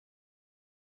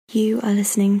You are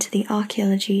listening to the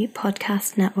Archaeology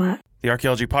Podcast Network. The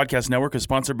Archaeology Podcast Network is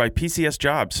sponsored by PCS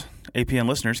Jobs. APN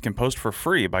listeners can post for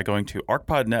free by going to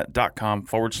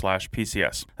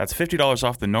arcpodnet.com/PCS. That's $50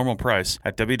 off the normal price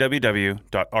at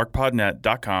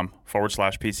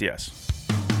www.arcpodnet.com/PCS.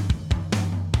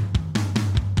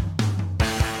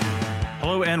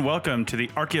 Hello and welcome to the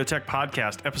Archaeotech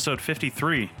Podcast, episode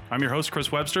 53. I'm your host,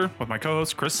 Chris Webster, with my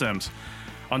co-host, Chris Sims.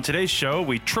 On today's show,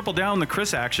 we triple down the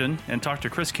Chris action and talk to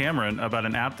Chris Cameron about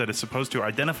an app that is supposed to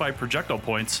identify projectile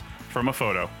points from a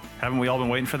photo. Haven't we all been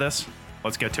waiting for this?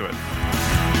 Let's get to it.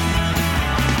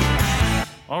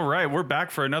 All right, we're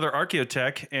back for another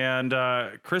Archaeotech, and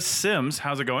Chris Sims,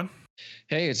 how's it going?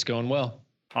 Hey, it's going well.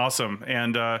 Awesome.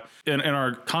 And in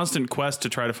our constant quest to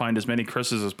try to find as many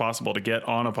Chris's as possible to get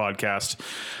on a podcast,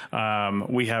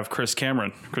 we have Chris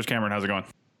Cameron. Chris Cameron, how's it going?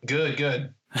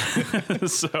 Good.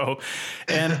 So,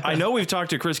 and I know we've talked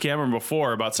to Chris Cameron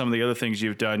before about some of the other things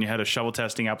you've done. You had a shovel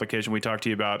testing application we talked to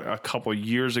you about a couple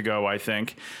years ago, I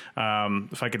think.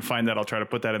 If I can find that, I'll try to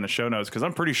put that in the show notes because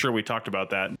I'm pretty sure we talked about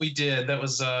that. We did. That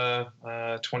was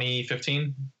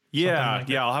 2015. Yeah.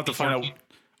 I'll have to find out.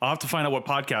 I'll have to find out what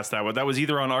podcast that was. That was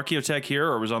either on Archaeotech here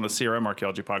or it was on the CRM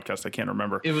Archaeology podcast. I can't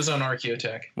remember. It was on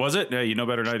Archaeotech. Was it? Yeah, you know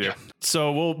better than I do. Yeah.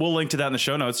 So we'll link to that in the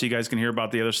show notes so you guys can hear about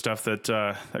the other stuff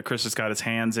that Chris has got his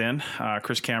hands in.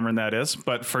 Chris Cameron, that is.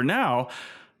 But for now,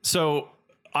 so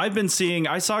I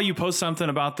saw you post something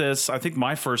about this. I think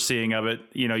my first seeing of it,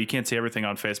 you can't see everything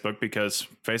on Facebook because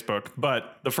Facebook,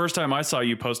 but the first time I saw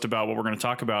you post about what we're going to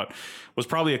talk about was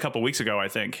probably a couple weeks ago, I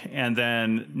think. And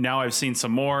then now I've seen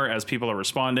some more as people are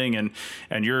responding and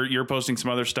you're posting some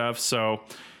other stuff. So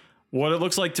what it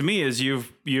looks like to me is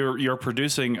you're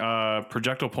producing a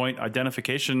projectile point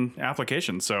identification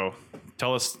application. So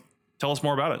tell us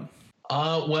more about it.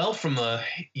 Well, from a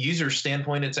user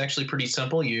standpoint, it's actually pretty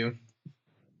simple. You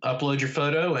upload your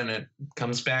photo and it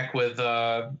comes back with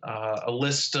a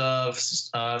list of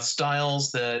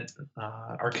styles that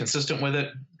are consistent with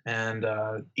it, and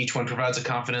each one provides a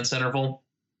confidence interval.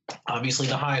 Obviously,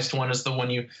 the highest one is the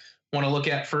one you want to look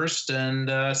at first,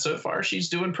 and so far she's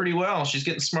doing pretty well. She's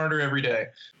getting smarter every day.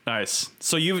 Nice.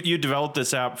 So you developed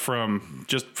this app from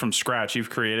scratch. You've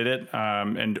created it,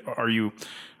 and are you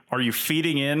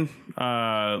feeding in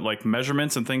like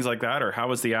measurements and things like that, or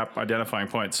how is the app identifying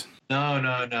points?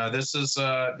 No. This is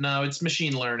it's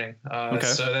machine learning. Okay.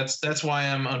 So that's why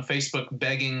I'm on Facebook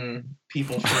begging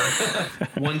people for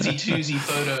onesie twosie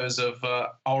photos of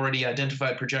already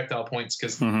identified projectile points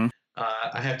because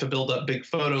I have to build up big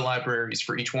photo libraries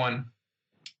for each one.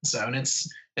 So, and it's,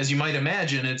 as you might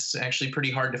imagine, it's actually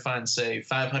pretty hard to find, say,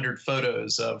 500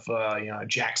 photos of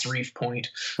Jack's Reef Point.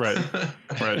 Right.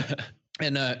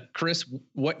 And Chris,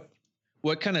 what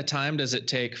kind of time does it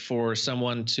take for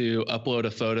someone to upload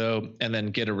a photo and then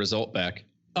get a result back?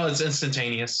 Oh, it's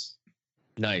instantaneous.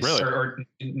 Nice. Really? Or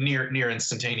near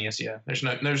instantaneous. Yeah. There's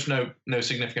no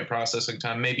significant processing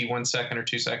time. Maybe 1 second or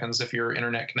 2 seconds if your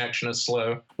internet connection is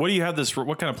slow. What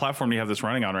kind of platform do you have this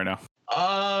running on right now?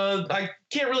 I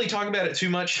can't really talk about it too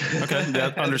much. Okay.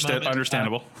 Yeah,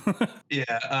 understandable.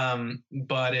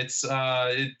 But it's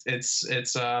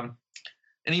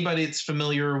anybody that's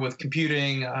familiar with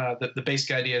computing, the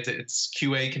basic idea is it's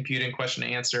QA computing, question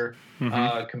and answer,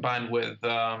 combined with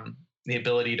the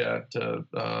ability to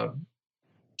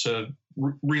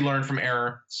relearn from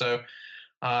error. So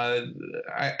I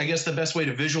guess the best way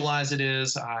to visualize it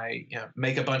is I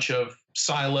make a bunch of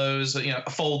silos, a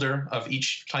folder of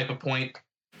each type of point.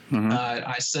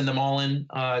 I send them all in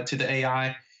to the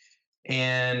AI,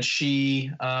 and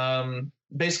she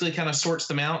basically kind of sorts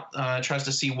them out, tries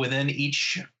to see within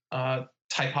each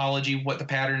typology what the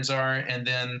patterns are, and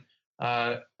then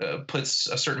puts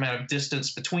a certain amount of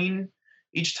distance between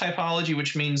each typology,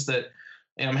 which means that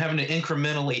I'm having to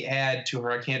incrementally add to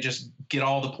her. I can't just get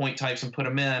all the point types and put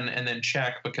them in and then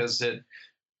check, because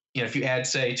if you add,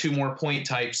 say, 2 more point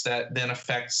types, that then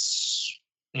affects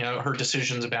her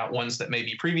decisions about ones that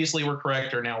maybe previously were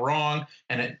correct are now wrong.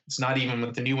 And it's not even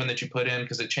with the new one that you put in,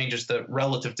 because it changes the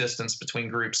relative distance between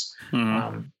groups.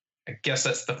 I guess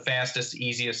that's the fastest,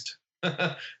 easiest,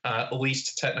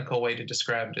 least technical way to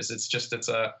describe it. It's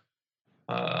a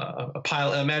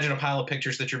pile. Imagine a pile of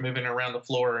pictures that you're moving around the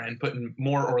floor and putting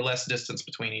more or less distance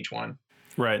between each one.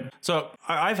 Right. So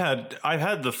I've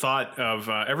had the thought of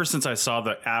ever since I saw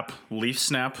the app Leaf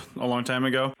Snap a long time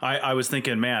ago, I was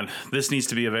thinking, man, this needs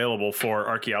to be available for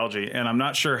archaeology. And I'm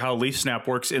not sure how Leaf Snap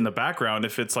works in the background,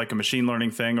 if it's like a machine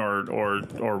learning thing or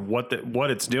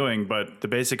what it's doing. But the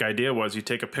basic idea was you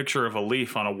take a picture of a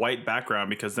leaf on a white background,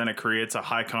 because then it creates a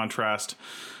high contrast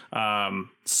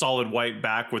solid white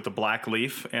back with the black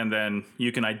leaf, and then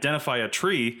you can identify a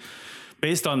tree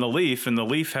based on the leaf, and the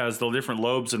leaf has the different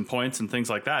lobes and points and things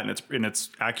like that, and it's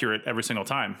accurate every single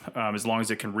time, as long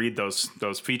as it can read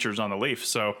those features on the leaf.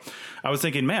 So I was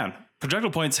thinking, man,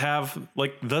 projectile points have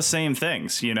like the same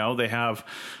things, you know, they have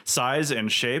size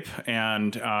and shape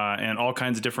and all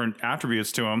kinds of different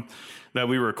attributes to them that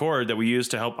we record, that we use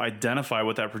to help identify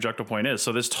what that projectile point is.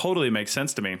 So this totally makes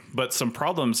sense to me. But some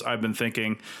problems I've been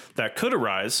thinking that could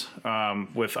arise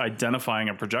with identifying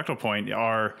a projectile point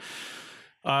are,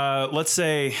 let's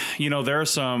say, you know, there are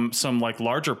some like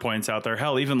larger points out there.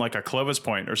 Hell, even like a Clovis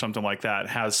point or something like that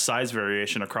has size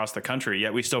variation across the country,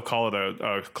 yet we still call it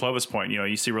a Clovis point. You know,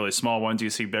 you see really small ones, you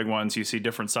see big ones, you see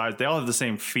different sizes. They all have the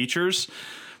same features,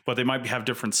 but they might have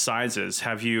different sizes.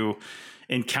 Have you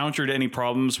encountered any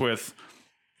problems with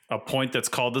a point that's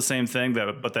called the same thing,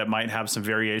 but that might have some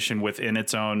variation within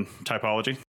its own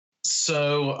typology?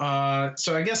 So I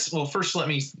guess, well, first let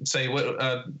me say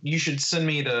what you should send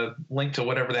me the link to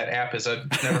whatever that app is. I've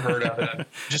never heard of it.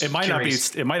 Just it might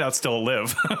curious. it might not still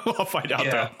live. I'll find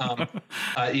out though.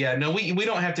 No, we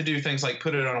don't have to do things like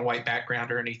put it on a white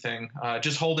background or anything.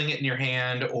 Just holding it in your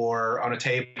hand or on a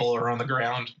table or on the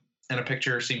ground in a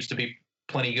picture seems to be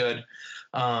plenty good.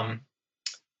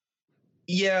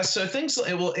 So things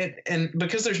and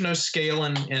because there's no scale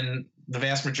in the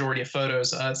vast majority of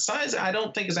photos, size I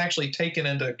don't think is actually taken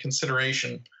into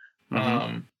consideration.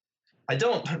 Mm-hmm. I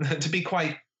don't, to be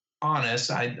quite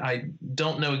honest, I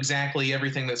don't know exactly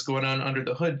everything that's going on under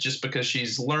the hood just because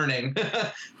she's learning.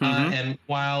 Mm-hmm. And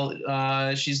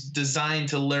while she's designed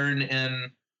to learn in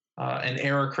and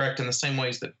error correct in the same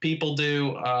ways that people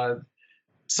do,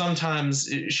 sometimes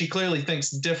she clearly thinks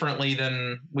differently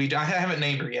than we do. I haven't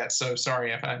named her yet, so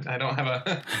sorry if I don't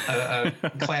have a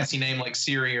classy name like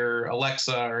Siri or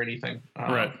Alexa or anything for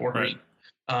her.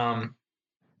 Right.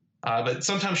 But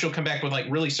sometimes she'll come back with like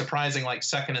really surprising, like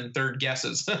second and third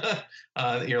guesses.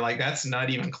 You're like, that's not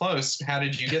even close. How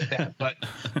did you get that? But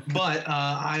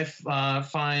I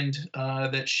find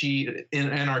that she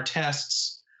in our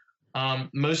tests.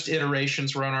 Most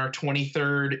iterations, we're on our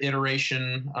 23rd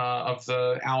iteration of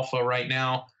the alpha right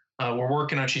now. We're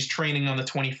working on, she's training on the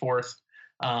 24th.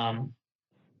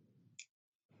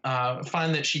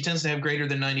 Find that she tends to have greater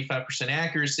than 95%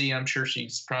 accuracy. I'm sure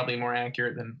she's probably more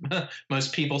accurate than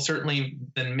most people, certainly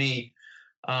than me.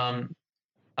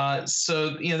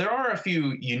 So, you know, there are a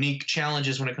few unique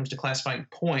challenges when it comes to classifying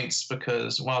points,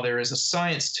 because while there is a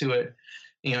science to it,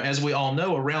 you know, as we all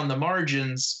know, around the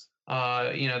margins,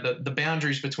 you know, the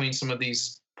boundaries between some of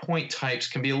these point types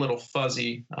can be a little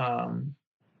fuzzy.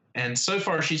 And so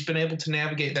far she's been able to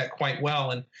navigate that quite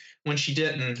well. And when she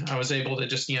didn't, I was able to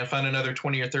just, you know, find another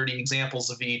 20 or 30 examples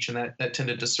of each, and that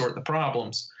tended to sort the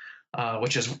problems,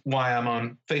 which is why I'm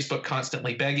on Facebook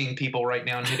constantly begging people right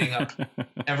now and hitting up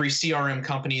every CRM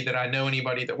company that I know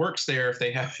anybody that works there if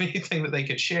they have anything that they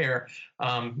could share.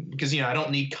 Because, you know, I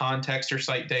don't need context or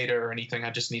site data or anything. I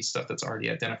just need stuff that's already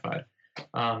identified.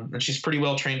 And she's pretty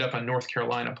well trained up on North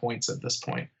Carolina points at this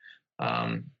point.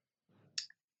 But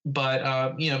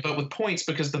with points,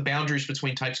 because the boundaries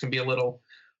between types can be a little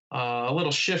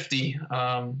shifty,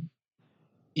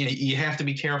 you have to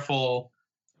be careful,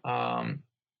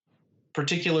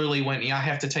 particularly when I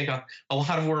have to take a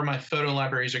lot of where my photo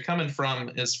libraries are coming from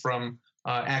is from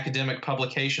academic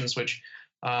publications, which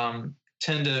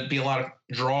tend to be a lot of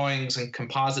drawings and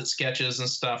composite sketches and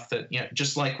stuff that, you know,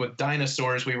 just like with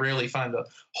dinosaurs, we rarely find the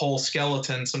whole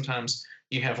skeleton. Sometimes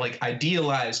you have like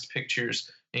idealized pictures,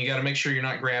 and you got to make sure you're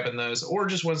not grabbing those, or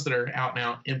just ones that are out and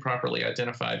out improperly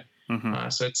identified. Mm-hmm.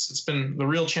 So it's been the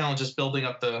real challenge is building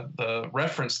up the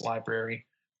reference library.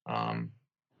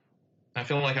 I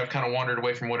feel like I've kind of wandered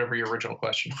away from whatever your original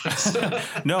question was.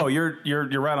 No, you're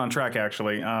right on track,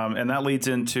 actually. And that leads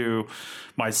into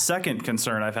my second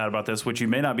concern I've had about this, which you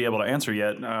may not be able to answer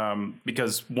yet,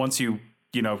 because once you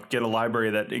get a library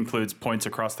that includes points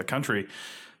across the country,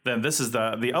 then this is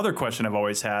the other question I've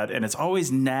always had, and it's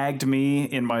always nagged me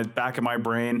in my back of my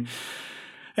brain,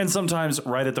 and sometimes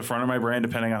right at the front of my brain,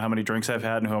 depending on how many drinks I've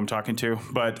had and who I'm talking to.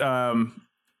 But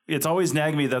it's always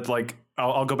nagged me that, like,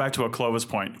 I'll go back to a Clovis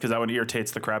point, because that one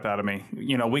irritates the crap out of me.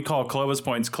 You know, we call Clovis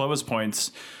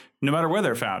points no matter where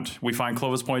they're found. We find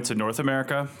Clovis points in North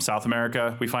America, South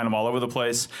America. We find them all over the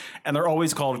place, and they're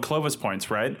always called Clovis points,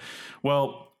 right?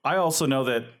 Well, I also know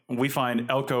that we find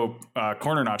Elko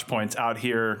corner notch points out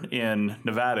here in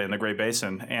Nevada in the Great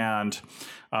Basin and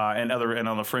on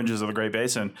the fringes of the Great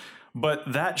Basin.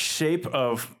 But that shape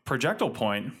of projectile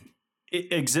point,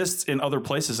 it exists in other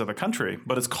places of the country,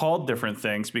 but it's called different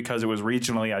things because it was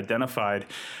regionally identified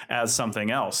as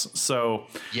something else. So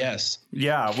yes,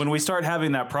 yeah, when we start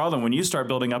having that problem, when you start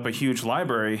building up a huge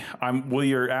library, will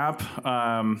your app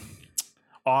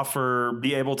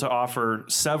be able to offer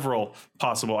several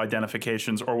possible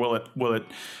identifications, or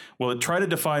will it try to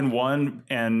define one?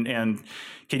 And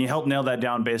can you help nail that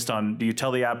down based on, do you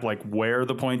tell the app like where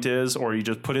the point is, or you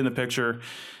just put in the picture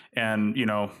and,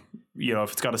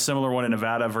 if it's got a similar one in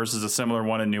Nevada versus a similar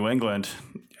one in New England,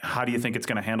 how do you think it's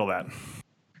going to handle that?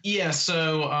 Yeah.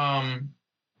 So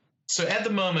at the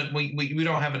moment, we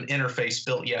don't have an interface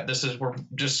built yet. We're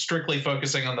just strictly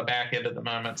focusing on the back end at the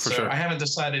moment. For sure. I haven't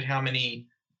decided how many,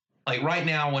 like right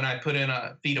now, when I put in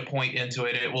feed a point into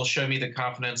it, it will show me the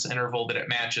confidence interval that it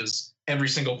matches every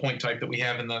single point type that we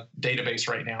have in the database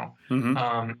right now,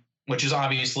 which is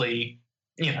obviously,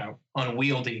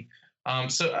 unwieldy.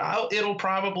 It'll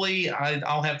probably,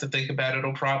 I'll have to think about it.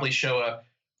 It'll probably show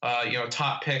a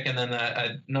top pick and then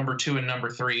a number 2 and number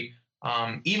 3.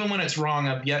 Even when it's wrong,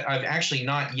 I've actually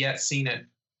not yet seen it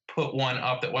put one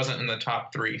up that wasn't in the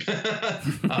top 3,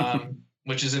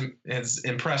 which has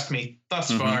impressed me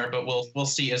thus far. But we'll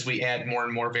see as we add more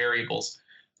and more variables.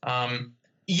 To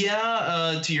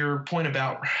your point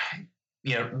about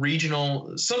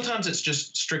regional, sometimes it's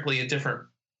just strictly a different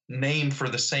name for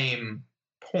the same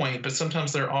point, but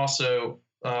sometimes they're also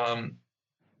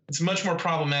it's much more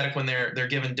problematic when they're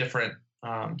given different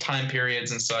time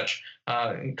periods and such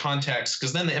context,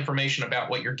 because then the information about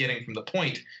what you're getting from the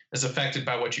point is affected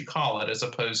by what you call it, as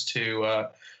opposed to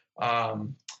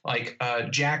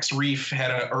Jack's Reef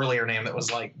had an earlier name that was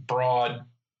like Broad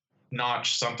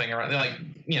Notch something, or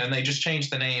and they just changed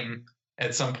the name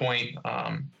at some point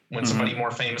when somebody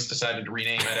more famous decided to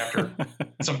rename it after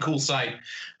some cool site.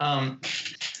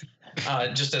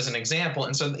 Just as an example.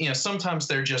 And so, sometimes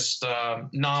they're just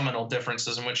nominal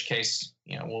differences, in which case,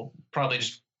 we'll probably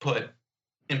just put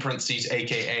in parentheses,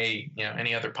 AKA,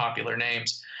 any other popular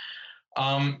names.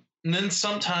 And then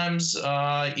sometimes,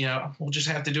 we'll just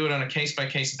have to do it on a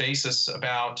case-by-case basis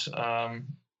about,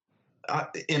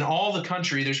 in all the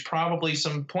country, there's probably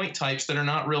some point types that are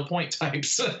not real point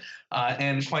types.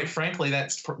 And quite frankly,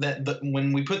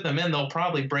 when we put them in, they'll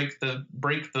probably break the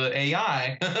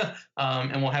AI,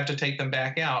 and we'll have to take them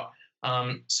back out.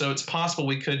 So it's possible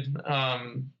we could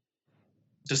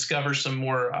discover some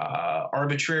more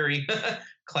arbitrary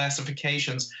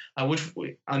classifications, which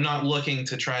I'm not looking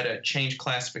to try to change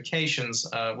classifications,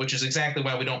 which is exactly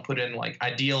why we don't put in like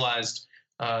idealized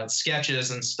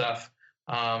sketches and stuff.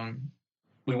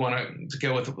 We want to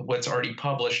go with what's already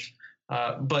published.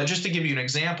 But just to give you an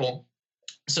example,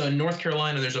 so in North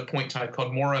Carolina, there's a point type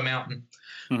called Mora Mountain,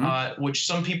 which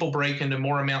some people break into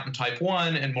Mora Mountain Type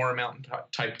 1 and Mora Mountain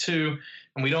Type 2.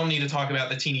 And we don't need to talk about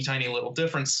the teeny tiny little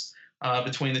difference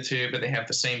between the two, but they have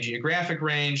the same geographic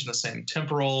range and the same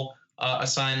temporal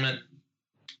assignment.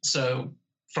 So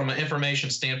from an information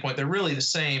standpoint, they're really the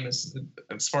same as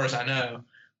far as I know.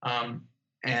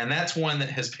 And that's one that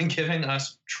has been giving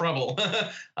us trouble,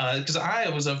 because I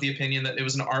was of the opinion that it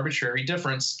was an arbitrary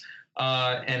difference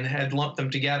and had lumped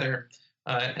them together.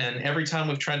 And every time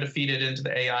we've tried to feed it into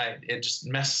the AI, it just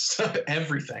messes up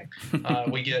everything.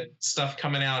 We get stuff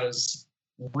coming out as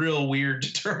real weird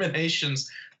determinations.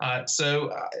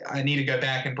 So I need to go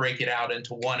back and break it out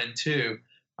into 1 and 2.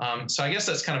 So I guess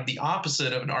that's kind of the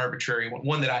opposite of an arbitrary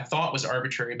one that I thought was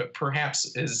arbitrary, but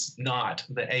perhaps is not.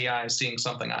 The AI is seeing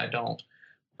something I don't.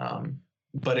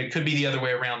 But it could be the other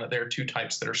way around, that there are two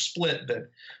types that are split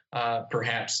that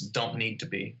perhaps don't need to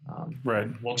be. Right.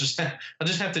 I'll just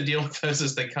have to deal with those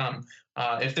as they come.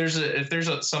 If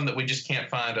there's some that we just can't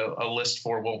find a list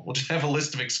for, we'll just have a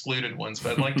list of excluded ones.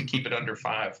 But I'd like to keep it under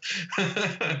 5.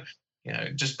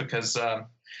 Just because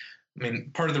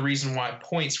part of the reason why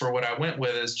points were what I went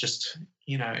with is just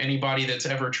anybody that's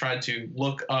ever tried to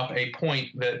look up a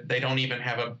point that they don't even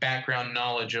have a background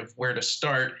knowledge of where to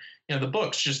start. The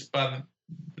books, just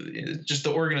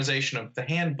the organization of the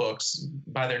handbooks,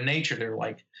 by their nature, they're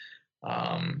like,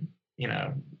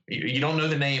 you don't know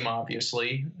the name,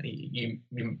 obviously. You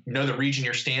know the region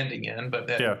you're standing in, but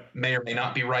that may or may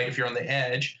not be right if you're on the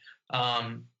edge.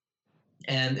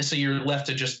 And so you're left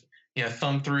to just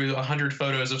thumb through 100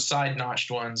 photos of side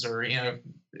notched ones, or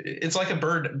it's like a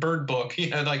bird book,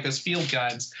 like those field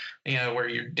guides, where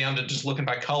you're down to just looking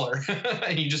by color,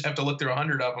 and you just have to look through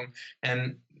 100 of them.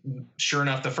 And sure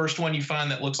enough, the first one you find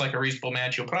that looks like a reasonable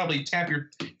match, you'll probably tap your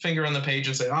finger on the page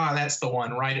and say, that's the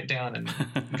one, write it down and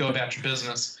go about your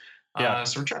business.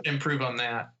 So we're trying to improve on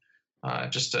that,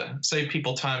 just to save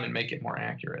people time and make it more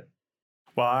accurate.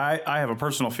 Well, I have a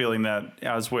personal feeling that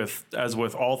as with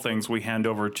all things we hand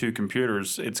over to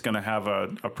computers, it's going to have a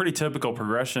pretty typical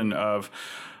progression of,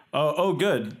 oh,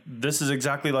 good, this is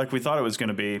exactly like we thought it was going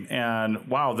to be. And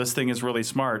wow, this thing is really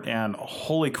smart. And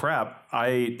holy crap,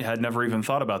 I had never even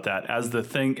thought about that. As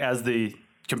the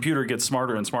computer gets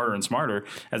smarter and smarter and smarter,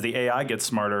 as the AI gets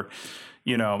smarter,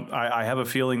 I have a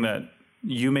feeling that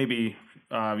you may be,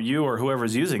 you or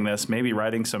whoever's using this may be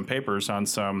writing some papers on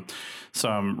some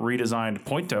redesigned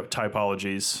point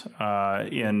typologies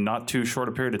in not too short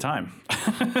a period of time.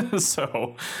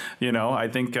 So, I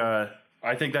think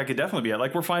that could definitely be it.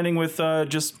 Like we're finding with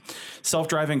just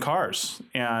self-driving cars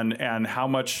and how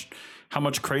much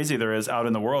crazy there is out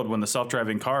in the world when the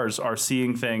self-driving cars are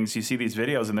seeing things. You see these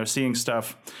videos and they're seeing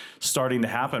stuff starting to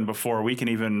happen before we can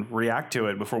even react to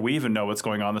it, before we even know what's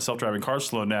going on. The self-driving car's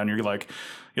slowing down. You're like,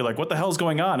 what the hell's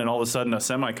going on? And all of a sudden a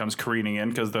semi comes careening in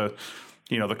because the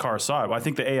car saw it. I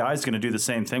think the AI is going to do the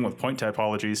same thing with point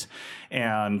typologies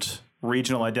and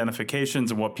regional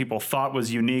identifications and what people thought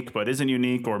was unique but isn't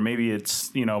unique, or maybe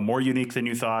it's more unique than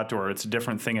you thought, or it's a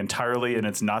different thing entirely and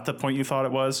it's not the point you thought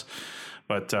it was.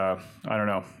 But I don't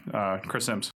know, Chris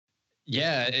Sims.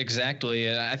 Yeah,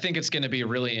 exactly. I think it's going to be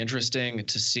really interesting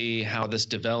to see how this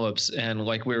develops. And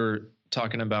like we were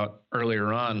talking about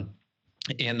earlier on,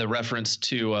 in the reference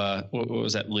to what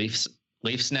was that, Leaf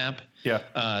Snap?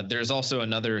 Yeah. There's also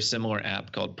another similar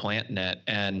app called PlantNet,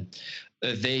 and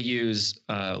they use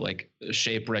like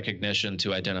shape recognition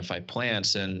to identify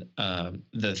plants. And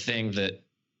the thing that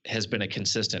has been a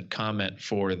consistent comment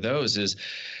for those is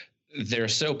they're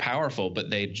so powerful, but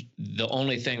the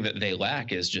only thing that they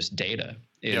lack is just data,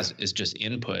 is just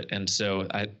input. And so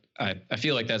I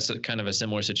feel like that's kind of a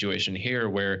similar situation here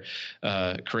where,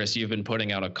 Chris, you've been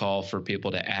putting out a call for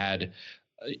people to add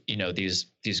these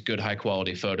good high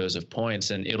quality photos of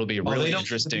points, and it'll be really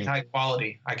interesting. High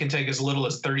quality. I can take as little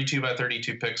as 32 by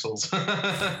 32 pixels.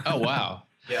 Oh, wow.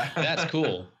 Yeah. That's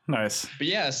cool. Nice. But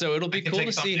yeah, so it'll be cool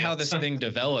to see how this thing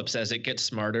develops as it gets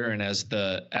smarter and as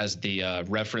the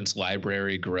reference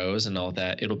library grows and all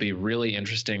that. It'll be really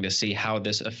interesting to see how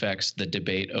this affects the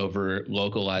debate over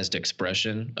localized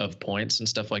expression of points and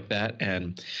stuff like that.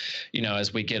 And,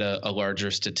 as we get a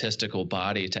larger statistical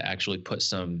body to actually put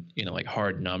some, like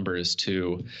hard numbers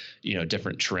to,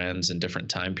 different trends and different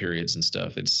time periods and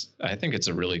stuff. I think it's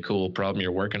a really cool problem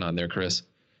you're working on there, Chris.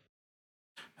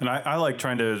 And I like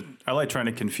trying to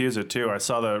confuse it too. I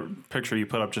saw the picture you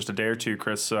put up just a day or two,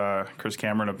 Chris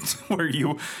Cameron, where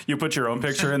you put your own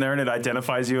picture in there and it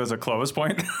identifies you as a Clovis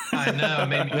point. I know,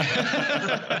 maybe.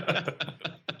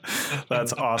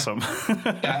 That's awesome.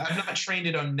 Yeah, I'm not trained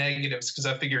it on negatives because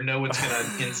I figure no one's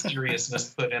gonna, in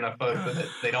seriousness, put in a photo that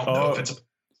they don't know if it's a.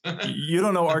 You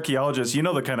don't know archaeologists. You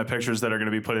know the kind of pictures that are going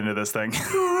to be put into this thing.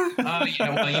 You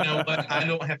know what? I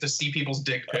don't have to see people's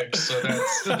dick pics, so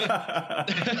that's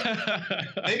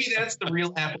maybe that's the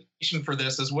real application for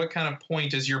this. Is what kind of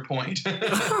point is your point?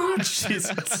 Oh,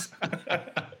 Jesus. All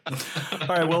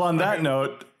right. Well, on that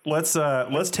note, let's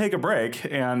take a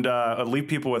break and leave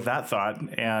people with that thought,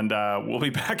 and we'll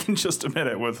be back in just a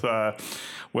minute with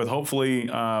hopefully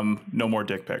no more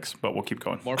dick pics, but we'll keep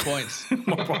going. More points.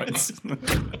 More points.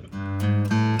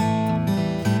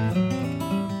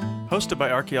 Hosted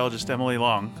by archaeologist Emily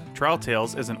Long, Trial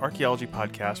Tales is an archaeology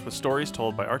podcast with stories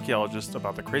told by archaeologists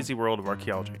about the crazy world of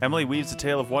archaeology. Emily weaves a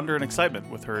tale of wonder and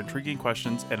excitement with her intriguing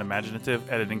questions and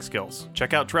imaginative editing skills.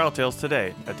 Check out Trial Tales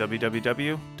today at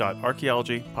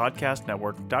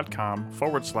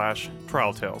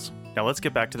www.archaeologypodcastnetwork.com/Trial Tales. Now let's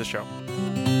get back to the show.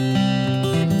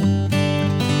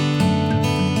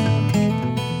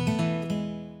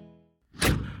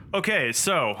 Okay,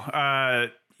 so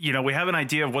we have an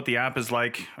idea of what the app is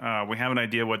like. We have an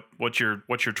idea what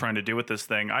you're trying to do with this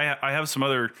thing. I have some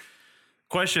other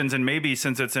questions, and maybe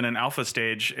since it's in an alpha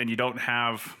stage and you don't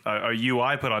have a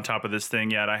UI put on top of this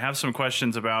thing yet, I have some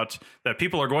questions about that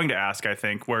people are going to ask, I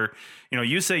think, where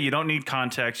you say you don't need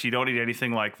context, you don't need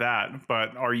anything like that,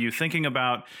 but are you thinking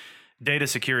about data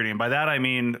security? And by that I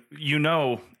mean,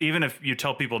 even if you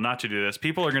tell people not to do this,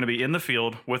 people are going to be in the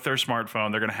field with their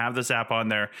smartphone. They're going to have this app on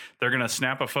there. They're going to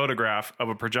snap a photograph of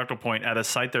a projectile point at a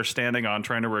site they're standing on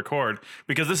trying to record,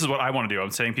 because this is what I want to do. I'm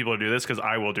saying people to do this because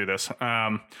I will do this.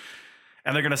 And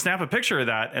they're going to snap a picture of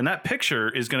that, and that picture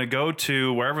is going to go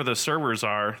to wherever the servers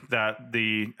are that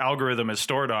the algorithm is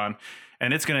stored on,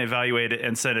 and it's going to evaluate it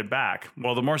and send it back.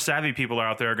 Well, the more savvy people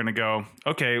out there are going to go,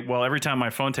 okay, well, every time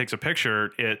my phone takes a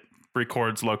picture, it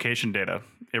records location data.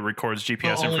 It records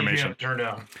GPS information.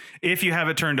 If you have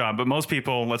it turned on, but most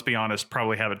people, let's be honest,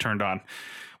 probably have it turned on.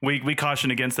 We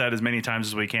caution against that as many times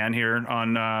as we can here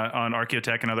on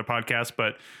Archaeotech and other podcasts,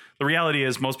 but the reality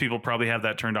is most people probably have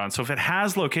that turned on. So if it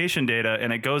has location data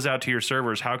and it goes out to your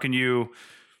servers, how can you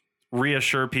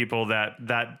reassure people that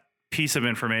that piece of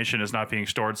information is not being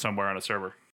stored somewhere on a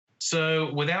server?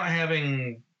 So without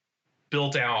having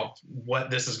built out what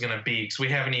this is going to be, because we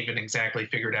haven't even exactly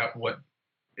figured out what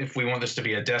if we want this to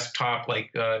be a desktop, like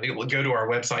it will go to our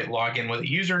website, log in with a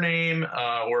username,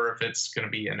 or if it's going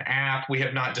to be an app. We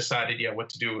have not decided yet what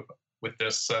to do with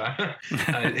this.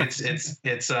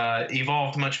 It's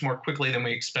evolved much more quickly than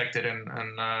we expected,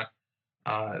 and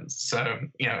so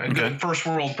good first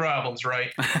world problems,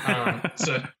 right?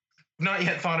 So not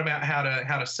yet thought about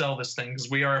how to sell this thing, because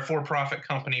we are a for-profit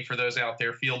company for those out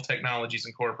there, Field Technologies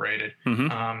Incorporated.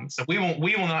 So we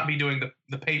will not be doing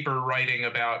the paper writing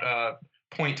about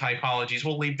point typologies.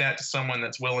 We'll leave that to someone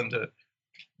that's willing to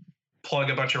plug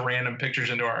a bunch of random pictures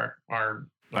into our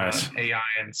nice. AI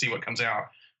and see what comes out.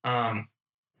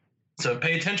 So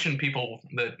pay attention, people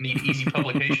that need easy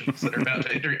publications that are about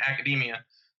to enter academia.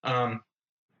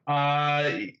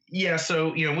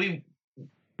 So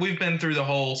we've been through the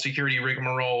whole security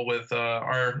rigmarole with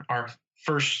our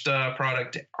first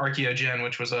product, Archeogen,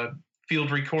 which was a field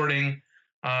recording,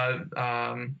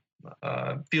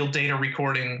 field data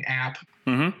recording app.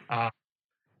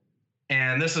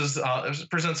 And this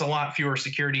presents a lot fewer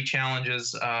security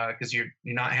challenges because you're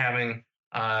not having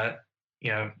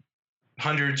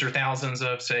hundreds or thousands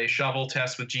of, say, shovel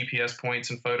tests with GPS points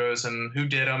and photos and who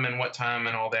did them and what time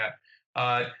and all that.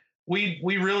 We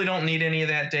really don't need any of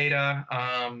that data.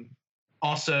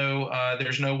 Also,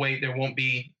 there won't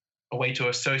be a way to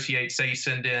associate. Say you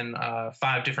send in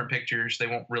 5 different pictures, they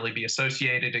won't really be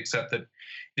associated, except that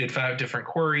you did 5 different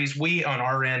queries. We on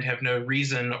our end have no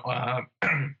reason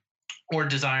or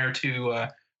desire to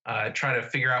try to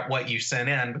figure out what you sent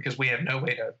in, because we have no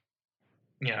way to,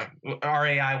 our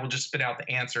AI will just spit out the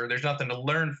answer. There's nothing to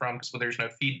learn from because there's no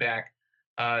feedback.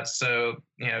 So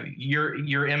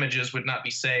your images would not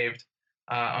be saved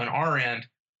on our end.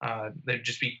 They'd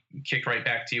just be kicked right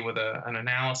back to you with an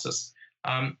analysis.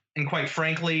 And quite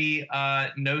frankly,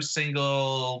 no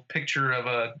single picture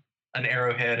of an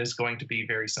arrowhead is going to be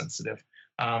very sensitive.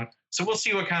 So we'll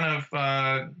see what kind of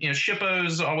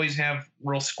SHPOs always have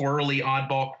real squirrely,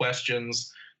 oddball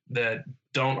questions that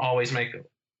don't always make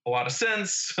a lot of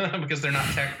sense because they're not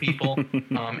tech people,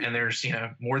 and there's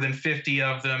more than 50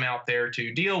 of them out there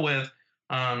to deal with.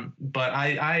 But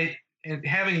I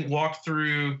having walked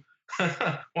through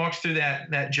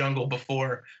that jungle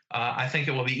before, I think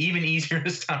it will be even easier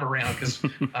this time around, because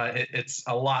it's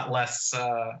a lot less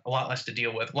to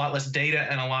deal with, a lot less data,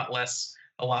 and a lot less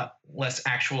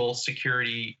actual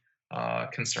security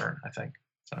concern, I think.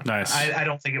 So nice. I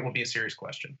don't think it will be a serious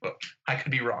question, but I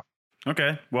could be wrong.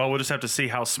 Okay. Well, we'll just have to see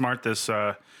how smart this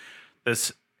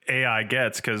AI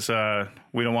gets, because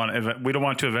we don't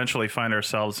want to eventually find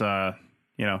ourselves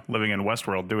living in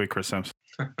Westworld, do we, Chris Sims?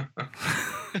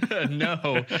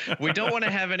 No, we don't want to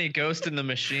have any ghost in the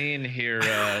machine here,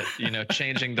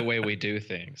 changing the way we do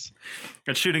things.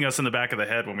 It's shooting us in the back of the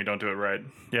head when we don't do it right.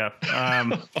 Yeah.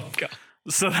 Oh, God.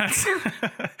 So that's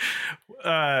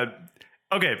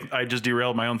okay. I just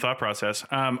derailed my own thought process.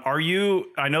 I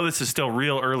know this is still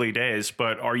real early days,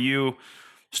 but are you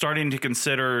starting to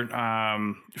consider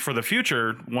for the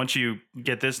future, once you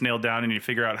get this nailed down and you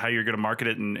figure out how you're going to market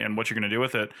it and what you're going to do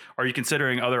with it, are you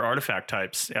considering other artifact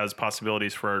types as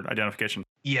possibilities for identification?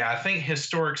 Yeah, I think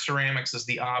historic ceramics is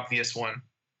the obvious one.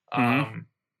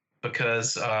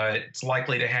 Because it's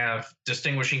likely to have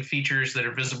distinguishing features that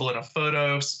are visible in a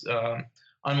photo,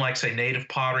 unlike, say, native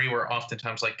pottery, where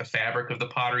oftentimes like the fabric of the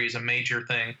pottery is a major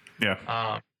thing.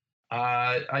 Yeah.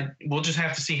 We'll just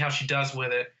have to see how she does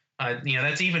with it.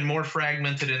 That's even more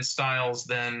fragmented in styles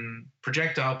than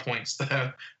projectile points,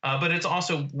 though. But it's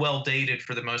also well dated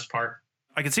for the most part.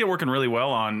 I can see it working really well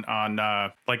on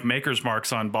like maker's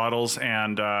marks on bottles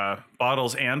and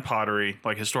pottery,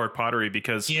 like historic pottery,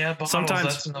 because bottles, sometimes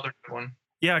that's another good one.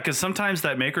 Yeah, because sometimes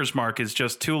that maker's mark is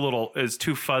just too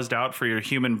fuzzed out for your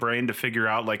human brain to figure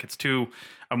out. Like it's too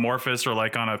amorphous, or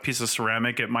like on a piece of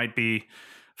ceramic, it might be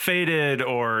faded,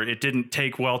 or it didn't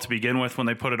take well to begin with when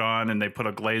they put it on and they put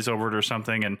a glaze over it or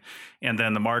something, and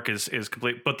then the mark is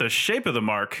complete. But the shape of the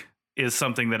mark is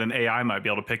something that an AI might be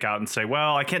able to pick out and say,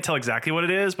 well, I can't tell exactly what it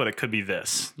is, but it could be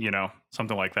this,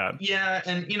 something like that. Yeah,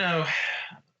 and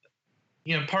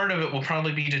part of it will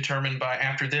probably be determined by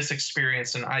after this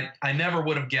experience. And I never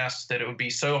would have guessed that it would be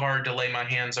so hard to lay my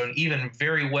hands on even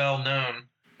very well known,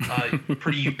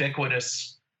 pretty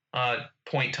ubiquitous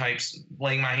point types,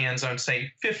 laying my hands on, say,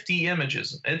 50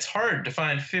 images. It's hard to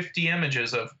find 50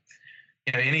 images of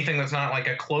anything that's not like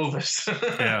a Clovis.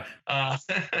 Yeah.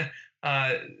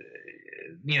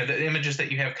 The images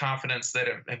that you have confidence that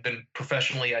have been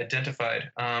professionally identified.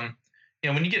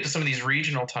 When you get to some of these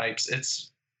regional types,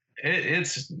 it's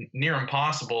near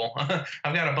impossible.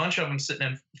 I've got a bunch of them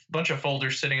a bunch of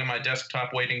folders sitting on my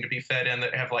desktop waiting to be fed in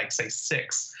that have like, say,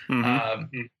 6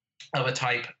 of a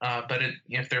type. But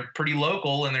if they're pretty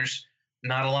local and there's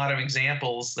not a lot of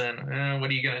examples, then what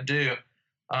are you going to do?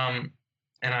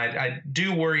 And I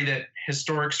do worry that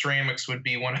historic ceramics would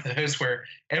be one of those where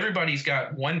everybody's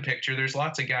got one picture. There's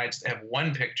lots of guides that have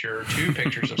one picture or two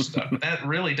pictures of stuff, but that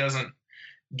really doesn't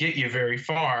get you very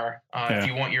far if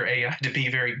you want your AI to be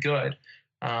very good.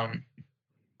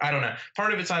 I don't know.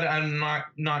 Part of it's I'm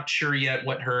not sure yet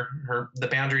what the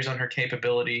boundaries on her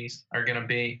capabilities are going to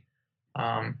be.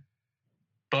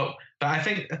 But I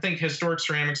think historic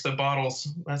ceramics, the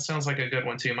bottles, that sounds like a good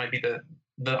one too. It might be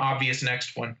the obvious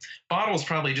next one. Bottles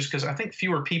probably just because I think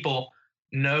fewer people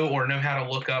know how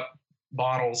to look up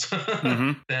bottles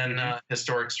than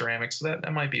historic ceramics. So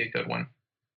that might be a good one.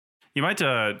 You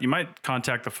might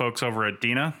contact the folks over at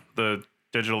DINA, the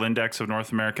Digital Index of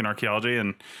North American Archaeology,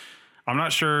 and I'm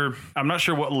not sure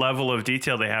what level of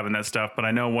detail they have in that stuff, but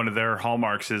I know one of their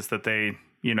hallmarks is that they,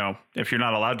 if you're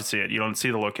not allowed to see it, you don't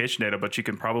see the location data, but you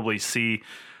can probably see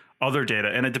other data.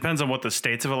 And it depends on what the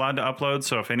states have allowed to upload.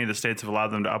 So if any of the states have allowed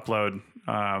them to upload,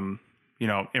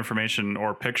 information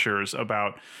or pictures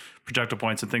about projectile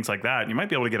points and things like that, you might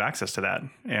be able to get access to that.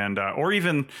 And, or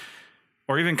even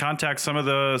contact some of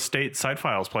the state site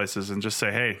files places and just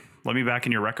say, hey, let me back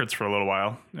in your records for a little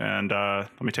while and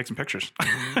let me take some pictures.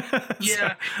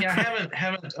 I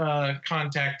haven't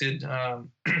contacted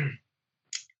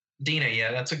DINA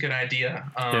yet. That's a good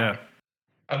idea.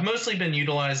 I've mostly been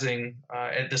utilizing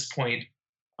at this point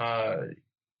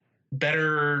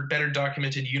better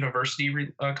documented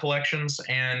university collections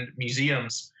and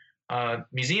museums.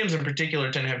 Museums in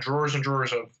particular tend to have drawers and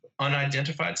drawers of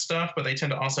unidentified stuff, but they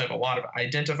tend to also have a lot of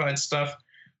identified stuff.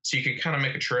 So you can kind of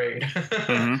make a trade,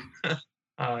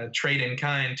 trade in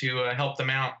kind to help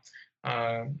them out,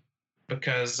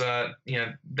 because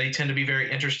they tend to be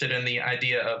very interested in the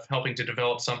idea of helping to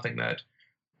develop something that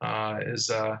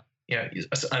is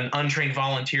an untrained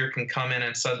volunteer can come in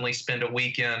and suddenly spend a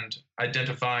weekend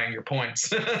identifying your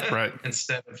points, right?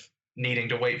 Instead of needing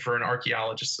to wait for an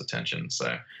archaeologist's attention.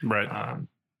 So right.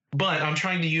 But I'm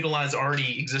trying to utilize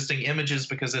already existing images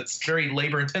because it's very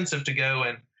labor intensive to go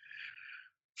and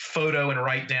photo and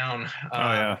write down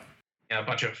a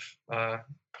bunch of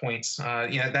points.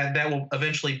 That will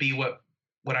eventually be what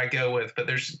I go with, but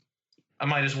I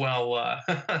might as well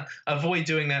avoid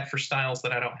doing that for styles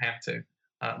that I don't have to.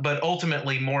 But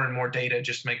ultimately, more and more data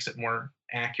just makes it more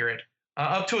accurate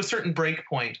up to a certain break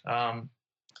point.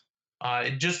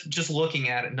 Just looking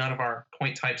at it, none of our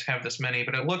point types have this many,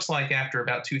 but it looks like after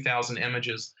about 2,000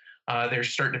 images, there's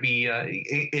starting to be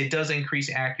it does increase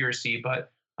accuracy,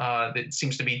 but it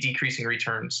seems to be decreasing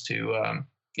returns to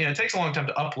it takes a long time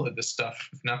to upload this stuff,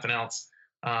 if nothing else,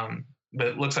 but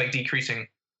it looks like decreasing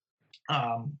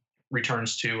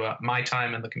returns to my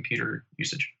time and the computer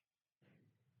usage.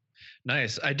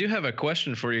 Nice. I do have a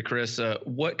question for you, Chris.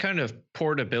 What kind of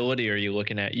portability are you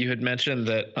looking at? You had mentioned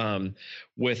that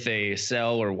with a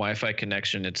cell or Wi-Fi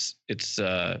connection, it's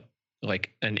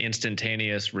like an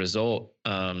instantaneous result.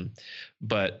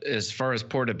 But as far as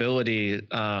portability,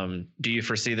 do you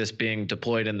foresee this being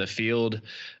deployed in the field,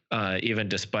 even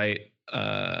despite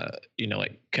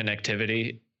like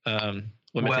connectivity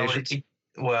limitations?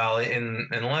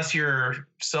 Unless your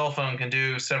cell phone can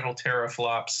do several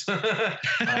teraflops,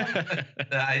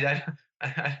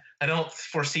 I don't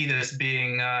foresee this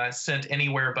being sitting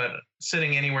anywhere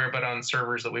but on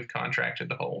servers that we've contracted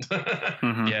to hold.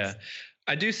 Yeah.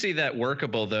 I do see that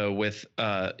workable though with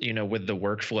with the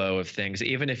workflow of things.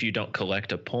 Even if you don't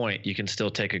collect a point, you can still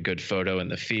take a good photo in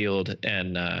the field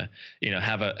and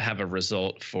have a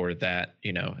result for that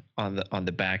on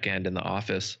the back end in the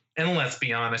office. And let's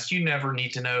be honest, you never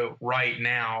need to know right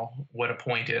now what a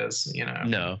point is.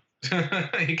 No.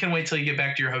 You can wait till you get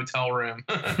back to your hotel room.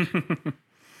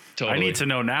 Totally. I need to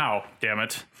know now, damn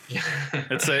it.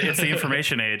 It's the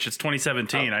information age. It's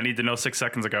 2017. I need to know 6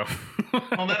 seconds ago.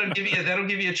 Well, that'll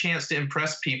give you a chance to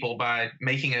impress people by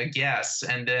making a guess,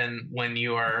 and then when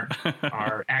you are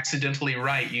accidentally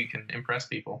right, you can impress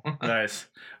people. Nice.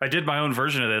 I did my own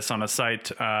version of this on a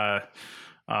site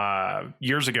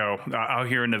years ago out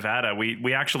here in Nevada.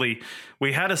 We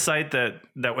had a site that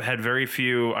had very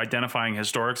few identifying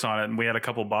historics on it, and we had a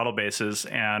couple bottle bases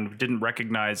and didn't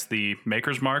recognize the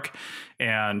maker's mark,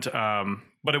 and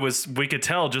but we could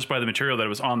tell just by the material that it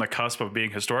was on the cusp of being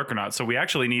historic or not. So we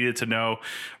actually needed to know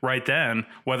right then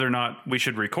whether or not we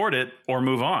should record it or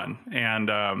move on. And,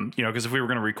 because if we were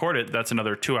going to record it, that's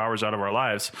another 2 hours out of our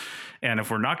lives. And if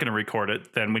we're not going to record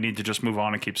it, then we need to just move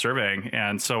on and keep surveying.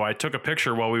 And so I took a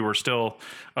picture while we were still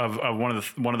of one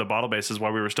of the bottle bases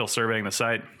while we were still surveying the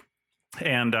site,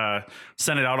 and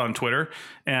sent it out on Twitter.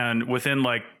 And within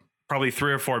probably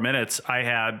 3 or 4 minutes, I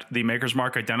had the Maker's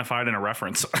Mark identified in a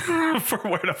reference for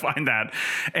where to find that.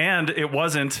 And it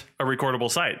wasn't a recordable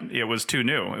site. It was too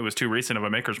new. It was too recent of a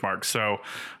Maker's Mark. So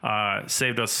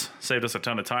saved us a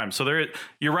ton of time. So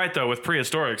you're right, though, with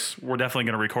prehistorics, we're definitely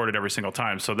going to record it every single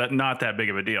time. So that not that big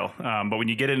of a deal. But when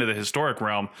you get into the historic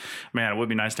realm, man, it would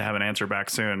be nice to have an answer back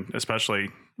soon, especially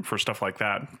for stuff like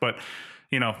that. But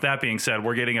that being said,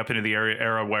 we're getting up into the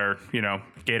era where,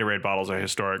 Gatorade bottles are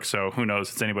historic. So who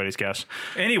knows? It's anybody's guess.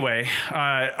 Anyway,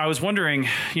 I was wondering,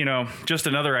 just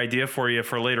another idea for you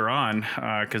for later on,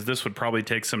 because this would probably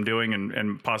take some doing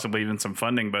and possibly even some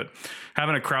funding. But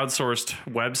having a crowdsourced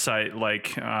website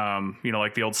like,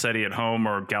 like the old SETI at Home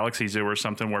or Galaxy Zoo or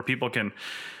something where people can,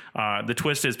 the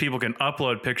twist is people can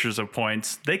upload pictures of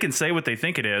points. They can say what they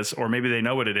think it is, or maybe they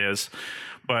know what it is,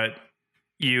 but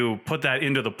you put that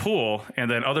into the pool and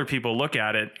then other people look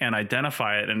at it and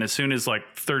identify it. And as soon as like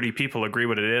 30 people agree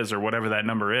what it is or whatever that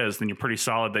number is, then you're pretty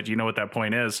solid that you know what that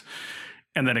point is.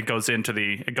 And then it goes into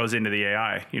the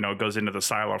AI, it goes into the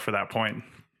silo for that point.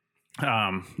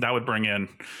 That would bring in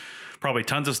probably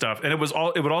tons of stuff. And it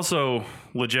would also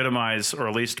legitimize, or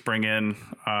at least bring in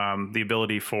the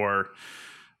ability for,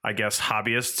 I guess,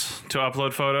 hobbyists to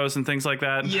upload photos and things like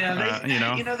that. Yeah.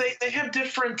 They have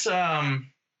different,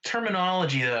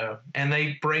 terminology though, and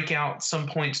they break out some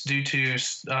points due to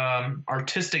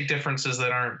artistic differences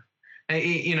that aren't.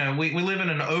 We live in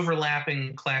an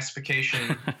overlapping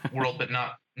classification world, but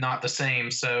not the same.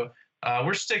 So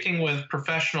we're sticking with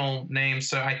professional names.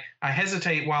 So I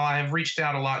hesitate. While I have reached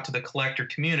out a lot to the collector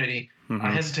community,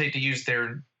 I hesitate to use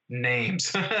their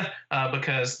names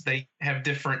because they have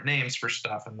different names for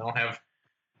stuff, and they'll have.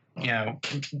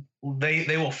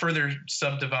 They will further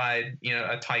subdivide,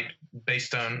 a type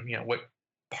based on, what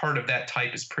part of that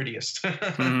type is prettiest.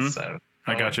 So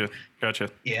I gotcha.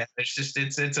 Yeah.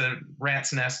 It's a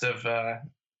rat's nest of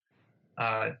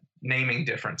naming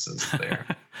differences there.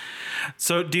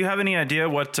 So do you have any idea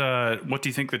what do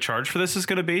you think the charge for this is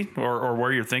going to be, or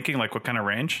where you're thinking, like what kind of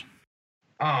range?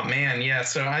 Oh man. Yeah.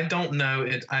 So I don't know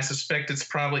it. I suspect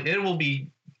it will be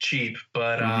cheap,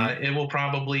 but it will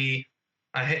probably,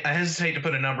 I hesitate to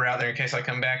put a number out there in case I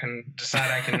come back and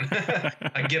decide I can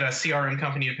get a CRM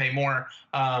company to pay more.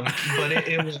 But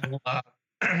it will.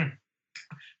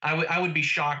 I would be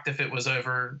shocked if it was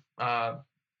over.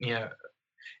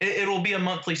 It will be a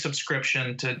monthly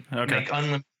subscription to make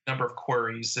unlimited number of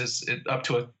queries. Is it up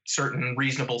to a certain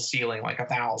reasonable ceiling, like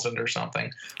 1,000 or something?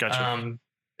 Gotcha.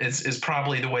 Is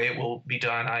probably the way it will be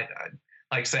done. I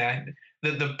like I say,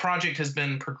 the project has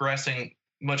been progressing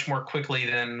much more quickly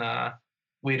than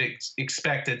we'd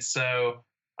expected. So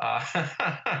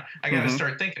I got to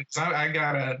start thinking, because I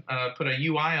got to put a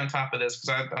UI on top of this,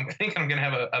 because I'm thinking I'm going to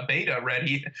have a beta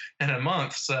ready in a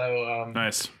month. So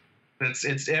nice.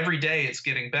 It's every day it's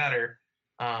getting better.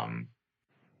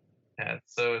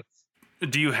 So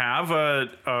do you have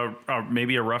a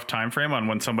maybe a rough time frame on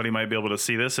when somebody might be able to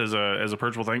see this as a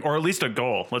purchasable thing, or at least a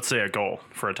goal? Let's say a goal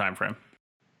for a time frame.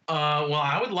 Well,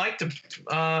 I would like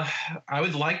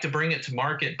to bring it to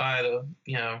market by the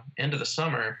end of the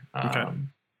summer.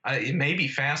 It may be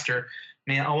faster.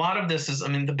 I mean, a lot of this is,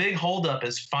 the big holdup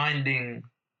is finding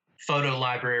photo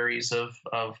libraries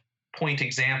of point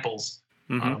examples.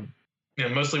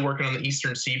 Mostly working on the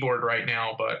Eastern Seaboard right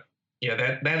now, but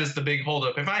that is the big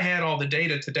holdup. If I had all the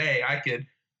data today, I could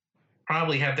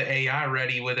probably have the AI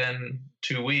ready within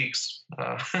 2 weeks.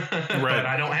 Right. But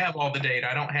I don't have all the data.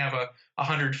 I don't have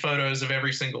 100 photos of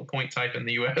every single point type in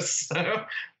the U.S. So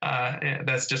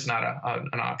that's just not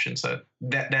an option. So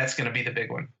that's going to be the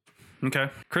big one. Okay,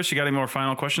 Chris, you got any more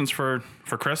final questions for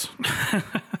Chris?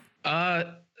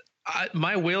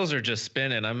 My wheels are just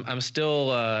spinning. I'm still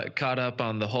caught up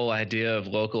on the whole idea of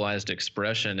localized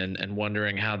expression and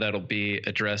wondering how that'll be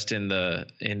addressed in the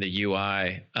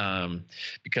UI,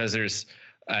 because there's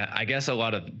I guess a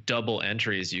lot of double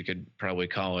entries, you could probably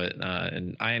call it,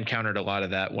 and I encountered a lot of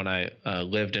that when I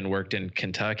lived and worked in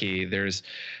Kentucky. There's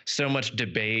so much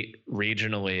debate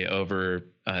regionally over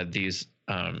these,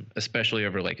 especially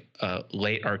over like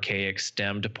late archaic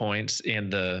stemmed points in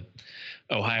the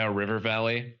Ohio River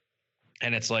Valley.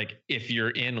 And it's like, if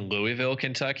you're in Louisville,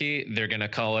 Kentucky, they're going to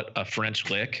call it a French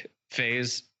lick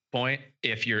phase point.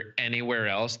 If you're anywhere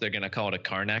else, they're going to call it a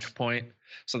Karnak point,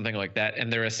 something like that.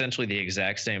 And they're essentially the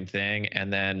exact same thing.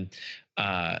 And then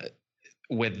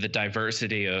with the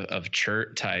diversity of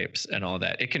chert types and all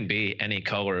that, it can be any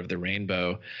color of the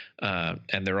rainbow,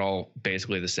 and they're all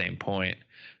basically the same point.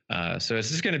 So it's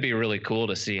just going to be really cool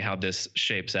to see how this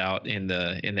shapes out in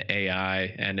the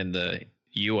AI and in the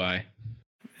UI.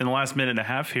 in the last minute and a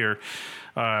half here,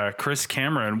 Chris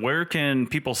Cameron, where can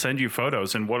people send you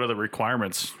photos, and what are the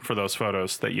requirements for those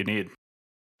photos that you need?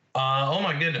 Oh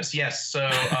my goodness, yes. So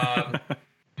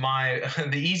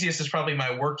the easiest is probably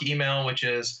my work email, which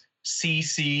is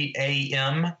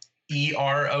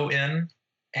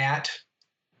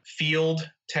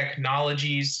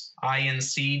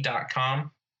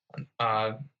ccameron@fieldtechnologiesinc.com.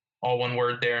 All one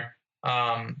word there.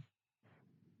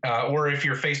 Or if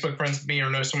you're Facebook friends with me or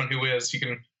know someone who is, you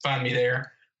can find me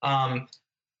there.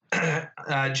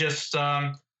 Just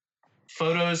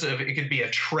photos of, it could be a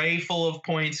tray full of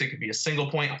points, it could be a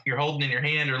single point you're holding in your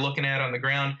hand or looking at on the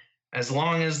ground. As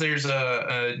long as there's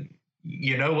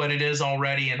you know what it is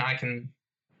already, and I can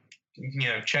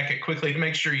check it quickly to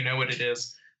make sure you know what it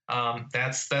is.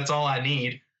 That's all I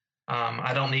need.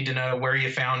 I don't need to know where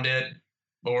you found it,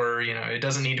 or it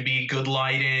doesn't need to be good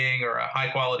lighting or a high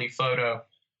quality photo.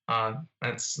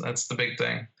 That's the big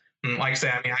thing. And like I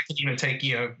said, I mean, I can even take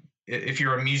if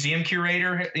you're a museum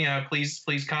curator,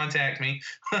 please contact me.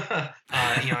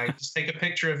 I just take a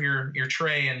picture of your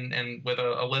tray and with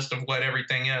a list of what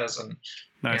everything is, and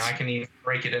nice. I can even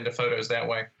break it into photos that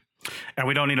way. And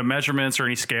we don't need a measurements or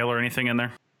any scale or anything in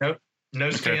there? Nope.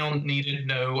 No scale needed.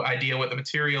 No idea what the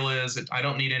material is. I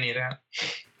don't need any of that.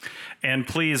 And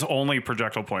please, only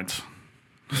projectile points.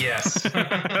 Yes.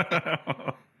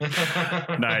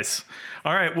 Nice.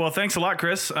 All right. Well, thanks a lot,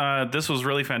 Chris. This was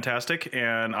really fantastic,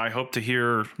 and I hope to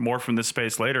hear more from this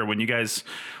space later when you guys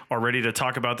are ready to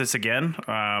talk about this again,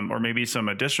 or maybe some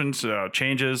additions,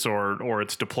 changes, or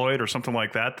it's deployed or something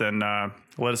like that. Then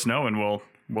let us know, and we'll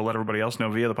let everybody else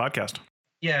know via the podcast.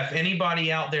 Yeah, if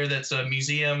anybody out there that's a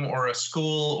museum or a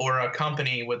school or a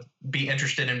company would be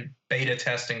interested in beta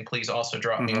testing, please also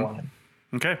drop me a line.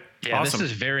 Okay. Yeah, awesome. This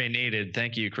is very needed.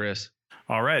 Thank you, Chris.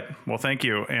 All right. Well, thank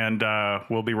you. And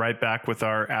we'll be right back with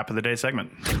our App of the Day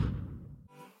segment.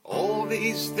 All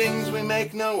these things we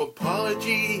make no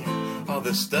apology are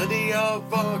the study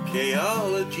of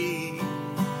archaeology.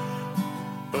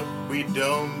 But we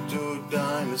don't do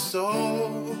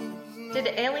dinosaurs. Did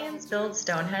aliens build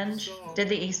Stonehenge? Did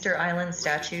the Easter Island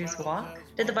statues walk?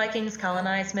 Did the Vikings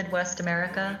colonize Midwest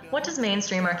America? What does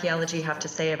mainstream archaeology have to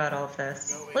say about all of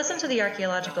this? Listen to the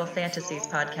Archaeological Fantasies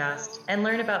podcast and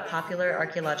learn about popular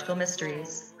archaeological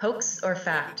mysteries. Hoax or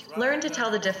fact? Learn to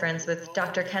tell the difference with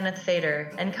Dr. Kenneth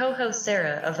Fader and co-host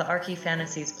Sarah of the Archae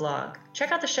Fantasies blog.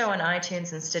 Check out the show on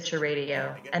iTunes and Stitcher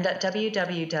Radio and at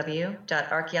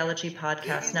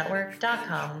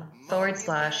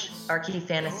www.archaeologypodcastnetwork.com/Archae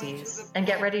Fantasies and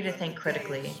get ready to think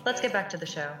critically. Let's get back to the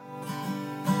show.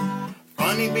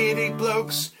 Funny beady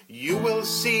blokes, you will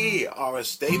see, are a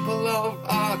staple of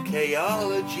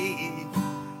archaeology.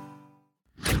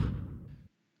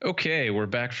 Okay, we're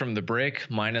back from the break.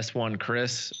 -1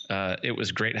 Chris. It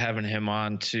was great having him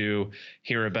on to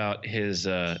hear about his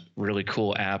really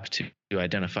cool app to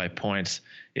identify points.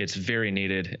 It's very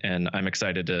needed, and I'm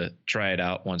excited to try it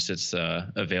out once it's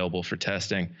available for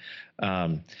testing.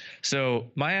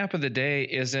 So my app of the day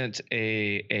isn't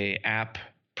a app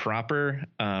proper.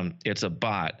 It's a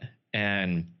bot,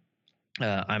 and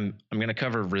I'm going to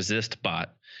cover Resist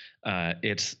Bot.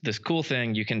 It's this cool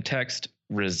thing. You can text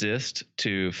resist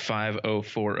to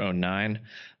 50409,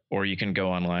 or you can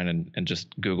go online and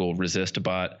just Google Resist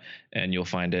Bot and you'll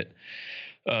find it.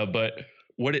 But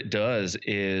what it does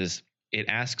is it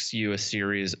asks you a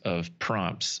series of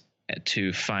prompts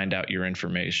to find out your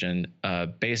information,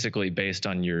 basically based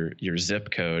on your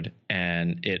zip code,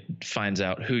 and it finds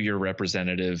out who your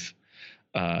representative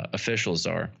officials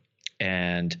are,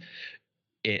 and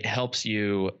it helps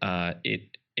you.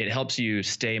 It helps you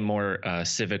stay more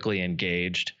civically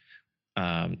engaged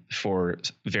for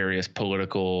various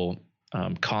political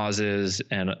causes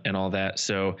and all that.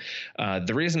 So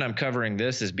the reason I'm covering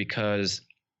this is because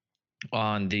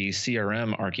on the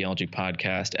CRM Archaeology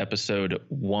Podcast, episode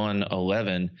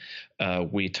 111,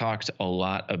 we talked a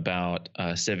lot about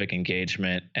civic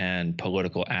engagement and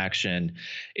political action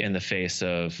in the face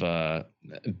of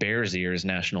Bears Ears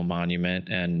National Monument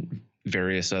and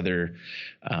various other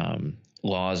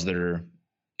laws that are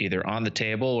either on the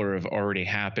table or have already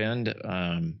happened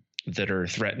that are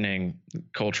threatening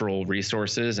cultural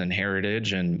resources and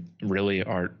heritage and really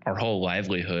our whole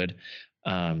livelihood.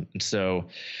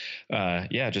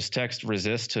 Just text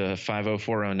resist to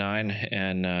 50409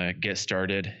 and get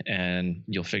started, and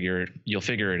you'll figure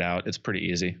it out. It's pretty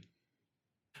easy.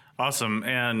 Awesome.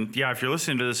 And yeah, if you're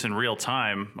listening to this in real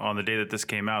time on the day that this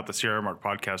came out, the CRM Arc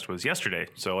podcast was yesterday.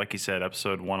 So like you said,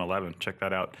 episode 111, check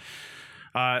that out.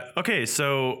 Okay.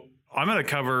 So I'm going to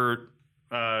cover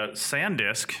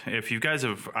SanDisk, if you guys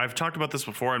have, I've talked about this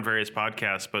before on various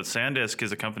podcasts, but SanDisk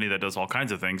is a company that does all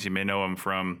kinds of things. You may know them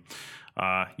from,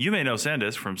 you may know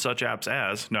SanDisk from such apps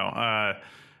as,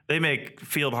 they make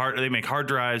they make hard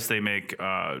drives, they make,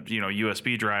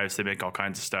 USB drives, they make all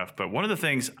kinds of stuff. But one of the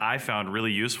things I found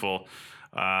really useful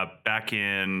back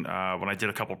in when I did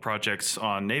a couple projects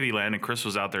on Navy land, and Chris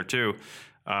was out there too,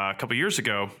 a couple years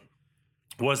ago,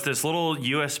 was this little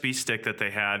USB stick that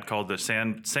they had called the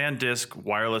SanDisk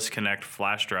Wireless Connect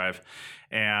flash drive.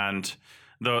 And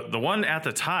the one at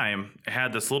the time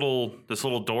had this little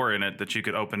door in it that you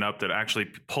could open up that actually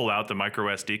pull out the micro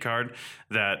SD card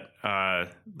that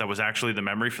was actually the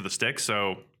memory for the stick.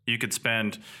 So you could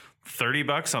spend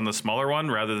 $30 on the smaller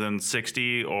one rather than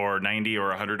 $60 or $90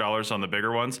 or $100 on the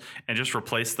bigger ones, and just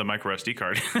replace the micro SD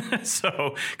card.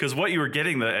 So, because what you were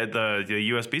getting the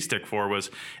USB stick for was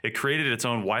it created its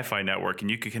own Wi-Fi network, and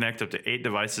you could connect up to 8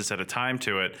 devices at a time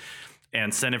to it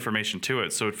and send information to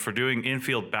it. So for doing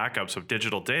in-field backups of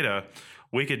digital data,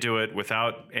 we could do it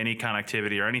without any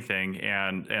connectivity or anything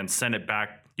and send it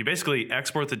back. You basically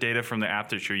export the data from the app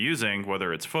that you're using,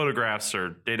 whether it's photographs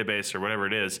or database or whatever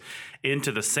it is,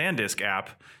 into the SanDisk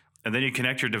app, and then you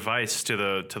connect your device to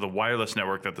the wireless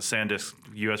network that the SanDisk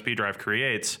USB drive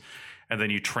creates, and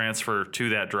then you transfer to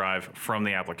that drive from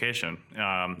the application.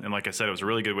 And like I said, it was a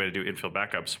really good way to do in-field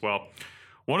backups. Well,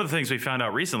 one of the things we found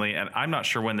out recently, and I'm not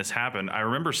sure when this happened, I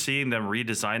remember seeing them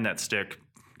redesign that stick,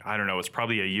 I don't know, it's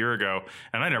probably a year ago,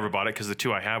 and I never bought it because the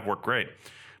two I have work great.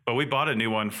 But we bought a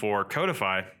new one for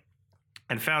Codify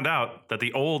and found out that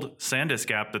the old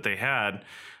SanDisk app that they had,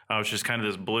 which is kind of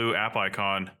this blue app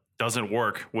icon, doesn't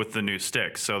work with the new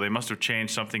stick. So they must have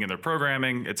changed something in their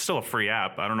programming. It's still a free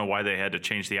app. I don't know why they had to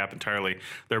change the app entirely.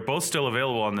 They're both still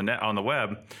available on the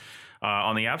web,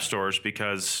 on the app stores,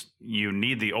 because you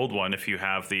need the old one if you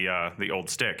have the old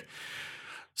stick.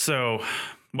 So,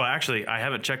 well, actually, I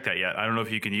haven't checked that yet. I don't know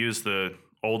if you can use the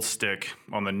old stick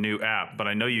on the new app, but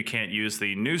I know you can't use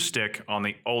the new stick on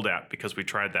the old app because we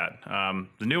tried that.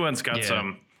 The new one's got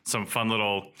some fun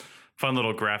little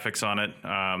graphics on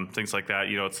it, things like that.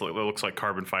 It looks like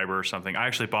carbon fiber or something. I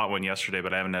actually bought one yesterday,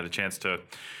 but I haven't had a chance to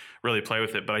really play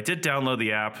with it. But I did download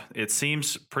the app. It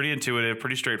seems pretty intuitive,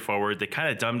 pretty straightforward. They kind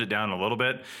of dumbed it down a little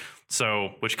bit,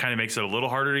 which kind of makes it a little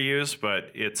harder to use,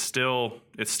 but it's still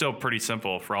pretty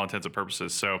simple for all intents and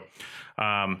purposes. So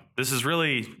this is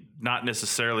really not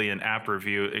necessarily an app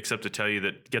review, except to tell you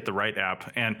that get the right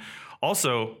app. And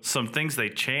also some things they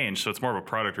changed. So it's more of a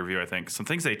product review, I think. Some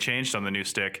things they changed on the new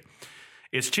stick.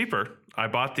 It's cheaper. I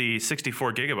bought the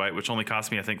 64 gigabyte, which only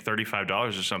cost me, I think, $35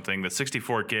 or something. The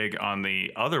 64 gig on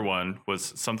the other one was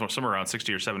somewhere around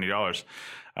 $60 or $70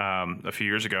 a few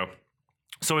years ago.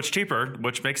 So it's cheaper,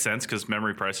 which makes sense because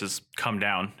memory prices come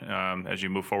down as you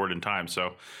move forward in time.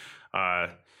 So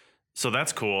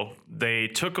that's cool. They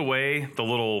took away the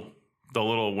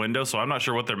little window, so I'm not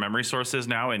sure what their memory source is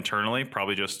now internally.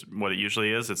 Probably just what it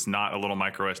usually is. It's not a little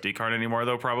micro SD card anymore,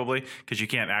 though, probably, because you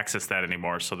can't access that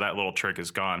anymore. So that little trick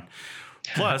is gone.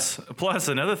 Plus,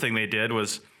 another thing they did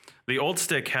was the old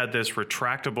stick had this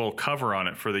retractable cover on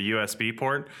it for the USB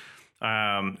port.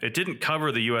 It didn't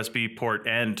cover the USB port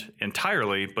end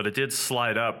entirely, but it did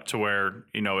slide up to where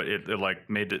it like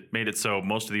made it so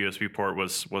most of the USB port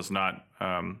was not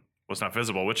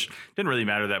visible, which didn't really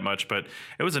matter that much, but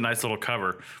it was a nice little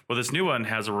cover. Well, this new one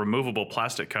has a removable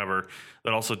plastic cover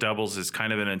that also doubles as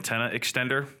kind of an antenna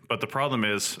extender. But the problem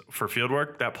is for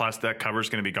fieldwork, that cover is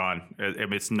going to be gone.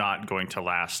 It's not going to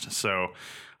last. So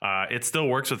it still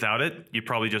works without it. You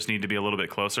probably just need to be a little bit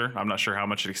closer. I'm not sure how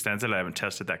much it extends it. I haven't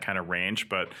tested that kind of range,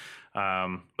 but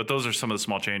those are some of the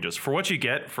small changes. For what you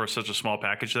get for such a small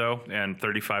package, though, and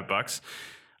 $35,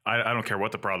 I don't care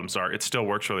what the problems are. It still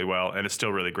works really well, and it's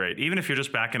still really great. Even if you're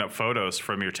just backing up photos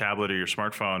from your tablet or your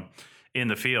smartphone in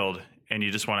the field, and you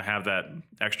just want to have that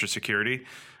extra security,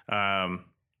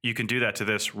 you can do that to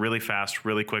this really fast,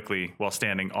 really quickly while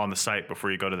standing on the site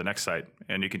before you go to the next site.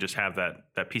 And you can just have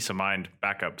that peace of mind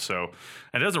backup. So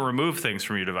it doesn't remove things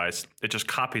from your device. It just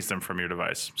copies them from your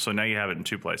device. So now you have it in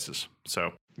 2 places.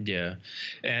 So yeah,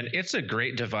 and it's a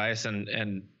great device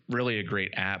and really a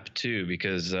great app too,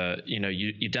 because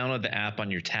you download the app on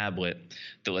your tablet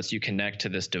that lets you connect to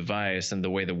this device, and the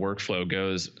way the workflow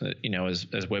goes,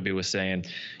 as Webby was saying,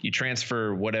 you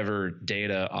transfer whatever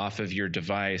data off of your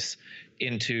device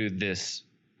into the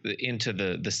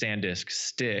SanDisk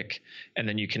stick, and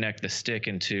then you connect the stick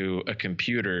into a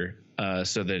computer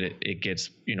so that it gets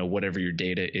whatever your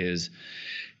data is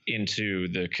into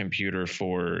the computer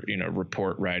for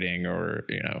report writing or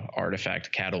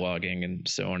artifact cataloging and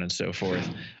so on and so forth.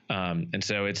 And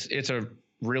so it's a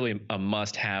really a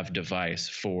must-have device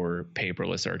for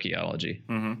paperless archaeology.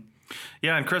 Mm-hmm.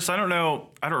 Yeah, and Chris, I don't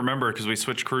remember because we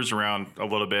switched crews around a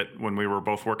little bit when we were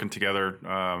both working together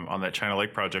on that China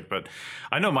Lake project, but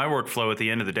I know my workflow at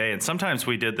the end of the day, and sometimes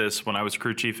we did this when I was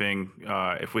crew chiefing,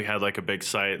 if we had like a big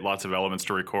site, lots of elements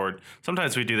to record,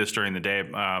 sometimes we do this during the day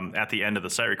at the end of the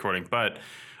site recording, but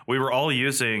we were all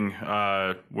using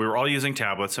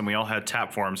tablets, and we all had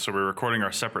tap forms, so we were recording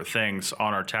our separate things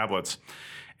on our tablets,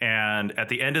 and at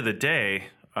the end of the day,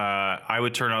 I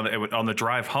would turn on the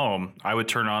drive home. I would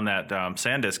turn on that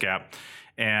SanDisk app,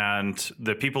 and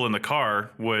the people in the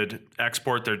car would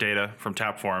export their data from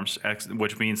Tapforms,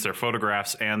 which means their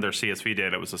photographs and their CSV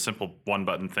data. It was a simple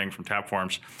one-button thing from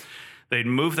Tapforms. They'd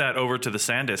move that over to the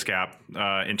SanDisk app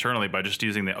internally by just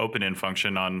using the open-in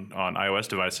function on iOS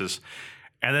devices.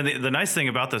 And then the nice thing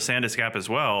about the SanDisk app as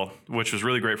well, which was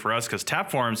really great for us, because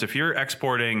Tapforms, if you're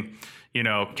exporting,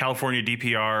 California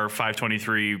DPR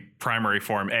 523 primary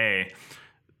form A,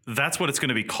 that's what it's going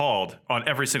to be called on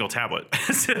every single tablet.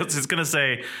 It's going to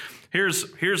say, here's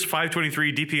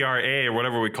 523 DPR A, or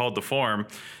whatever we called the form,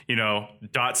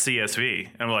 .csv.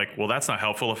 And we're like, well, that's not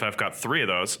helpful if I've got 3 of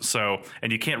those. So,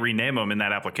 and you can't rename them in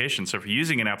that application. So if you're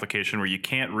using an application where you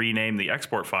can't rename the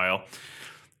export file,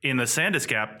 in the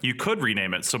SanDisk app, you could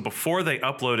rename it. So before they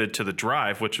uploaded to the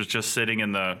drive, which was just sitting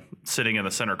in the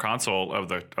center console of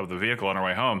the vehicle on our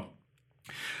way home,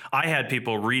 I had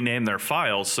people rename their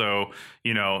files. So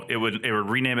it would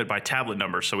rename it by tablet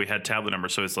number. So we had tablet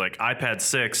numbers. So it's like iPad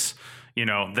 6,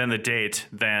 then the date,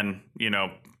 then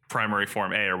primary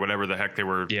form A, or whatever the heck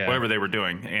whatever they were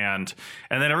doing, and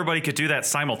then everybody could do that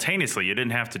simultaneously. You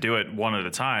didn't have to do it one at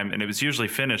a time, and it was usually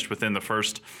finished within the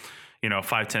first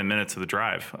 5-10 minutes of the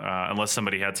drive, unless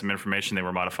somebody had some information they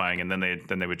were modifying, and then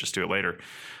they would just do it later.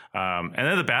 And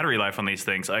then the battery life on these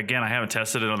things, again, I haven't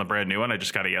tested it on the brand new one. I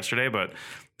just got it yesterday, but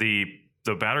the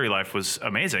battery life was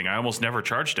amazing. I almost never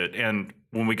charged it. And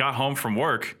when we got home from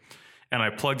work and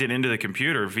I plugged it into the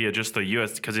computer via just the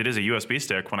because it is a USB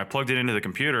stick, when I plugged it into the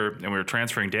computer and we were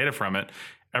transferring data from it,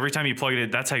 every time you plug it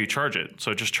in, that's how you charge it.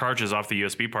 So it just charges off the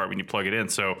USB part when you plug it in.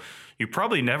 So you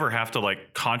probably never have to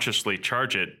consciously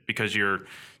charge it, because you're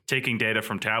taking data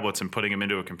from tablets and putting them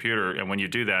into a computer. And when you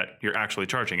do that, you're actually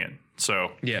charging it.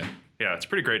 So yeah, it's a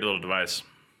pretty great little device.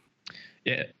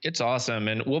 Yeah, it's awesome.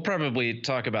 And we'll probably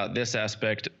talk about this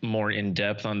aspect more in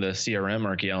depth on the CRM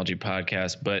Archaeology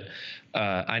podcast. But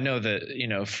I know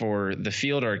that, for the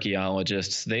field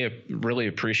archaeologists, they really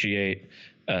appreciate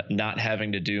not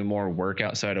having to do more work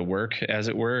outside of work, as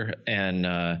it were.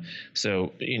 And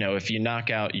so, if you knock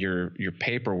out your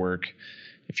paperwork,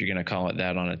 if you're going to call it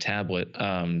that, on a tablet,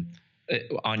 on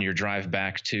your drive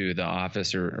back to the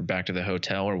office or back to the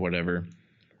hotel or whatever,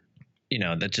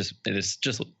 it's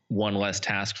just one less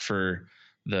task for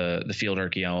the field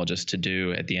archaeologist to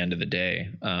do at the end of the day,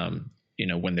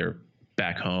 when they're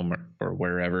back home or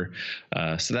wherever.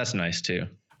 So that's nice too.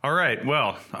 All right.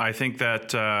 Well, I think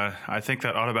that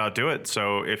ought about do it.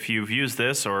 So if you've used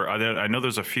this, or I know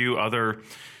there's a few other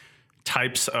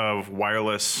types of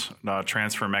wireless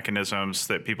transfer mechanisms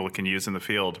that people can use in the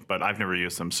field, but I've never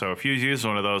used them. So if you use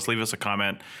one of those, leave us a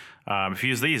comment. If you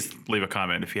use these, leave a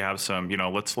comment. If you have some,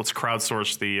 let's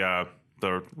crowdsource the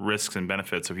risks and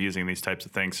benefits of using these types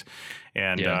of things,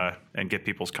 and get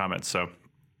people's comments. So,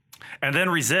 and then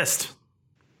resist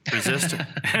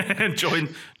and join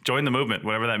the movement,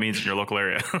 whatever that means in your local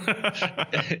area.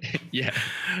 Yeah.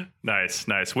 Nice.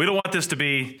 We don't want this to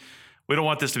become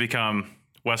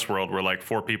Westworld, where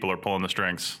 4 people are pulling the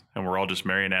strings and we're all just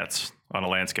marionettes on a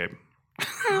landscape.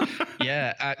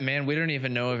 Yeah, man, we don't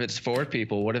even know if it's 4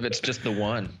 people. What if it's just the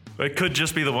one? It could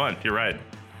just be the one. You're right.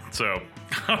 So,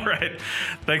 all right.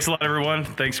 Thanks a lot, everyone.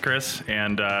 Thanks, Chris.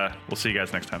 And we'll see you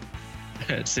guys next time.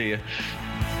 See you.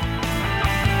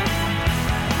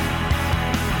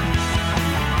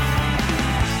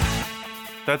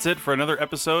 That's it for another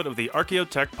episode of the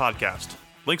Archaeotech Podcast.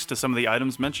 Links to some of the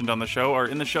items mentioned on the show are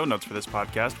in the show notes for this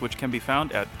podcast, which can be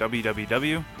found at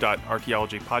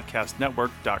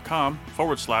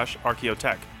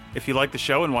www.archaeologypodcastnetwork.com/archaeotech. If you like the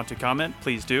show and want to comment,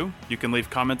 please do. You can leave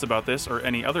comments about this or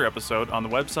any other episode on the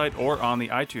website or on the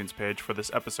iTunes page for this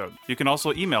episode. You can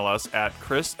also email us at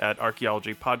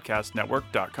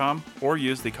chris@archaeologypodcastnetwork.com or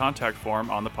use the contact form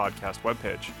on the podcast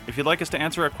webpage. If you'd like us to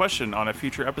answer a question on a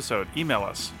future episode, email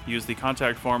us. Use the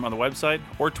contact form on the website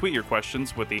or tweet your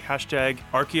questions with the hashtag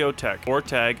Archaeotech or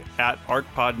tag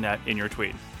 @ArchPodNet in your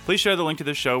tweet. Please share the link to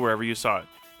this show wherever you saw it.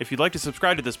 If you'd like to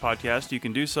subscribe to this podcast, you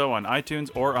can do so on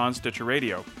iTunes or on Stitcher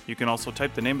Radio. You can also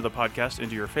type the name of the podcast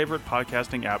into your favorite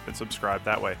podcasting app and subscribe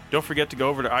that way. Don't forget to go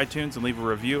over to iTunes and leave a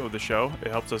review of the show.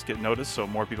 It helps us get noticed so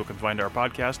more people can find our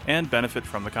podcast and benefit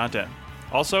from the content.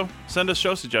 Also, send us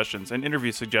show suggestions and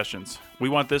interview suggestions. We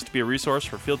want this to be a resource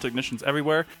for field technicians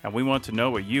everywhere, and we want to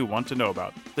know what you want to know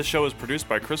about. This show is produced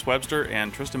by Chris Webster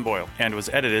and Tristan Boyle, and was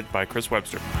edited by Chris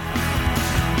Webster.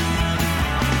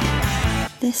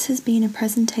 This has been a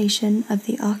presentation of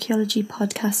the Archaeology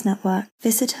Podcast Network.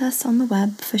 Visit us on the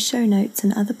web for show notes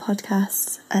and other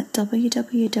podcasts at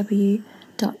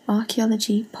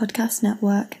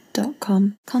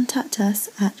www.archaeologypodcastnetwork.com. Contact us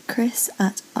at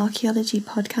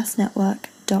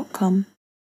chris@archaeologypodcastnetwork.com.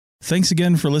 Thanks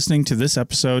again for listening to this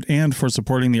episode and for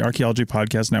supporting the Archaeology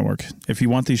Podcast Network. If you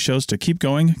want these shows to keep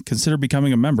going, consider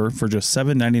becoming a member for just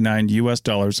 $7.99 US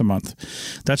a month.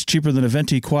 That's cheaper than a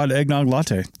venti quad eggnog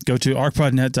latte. Go to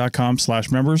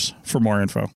arcpodnet.com/members for more info.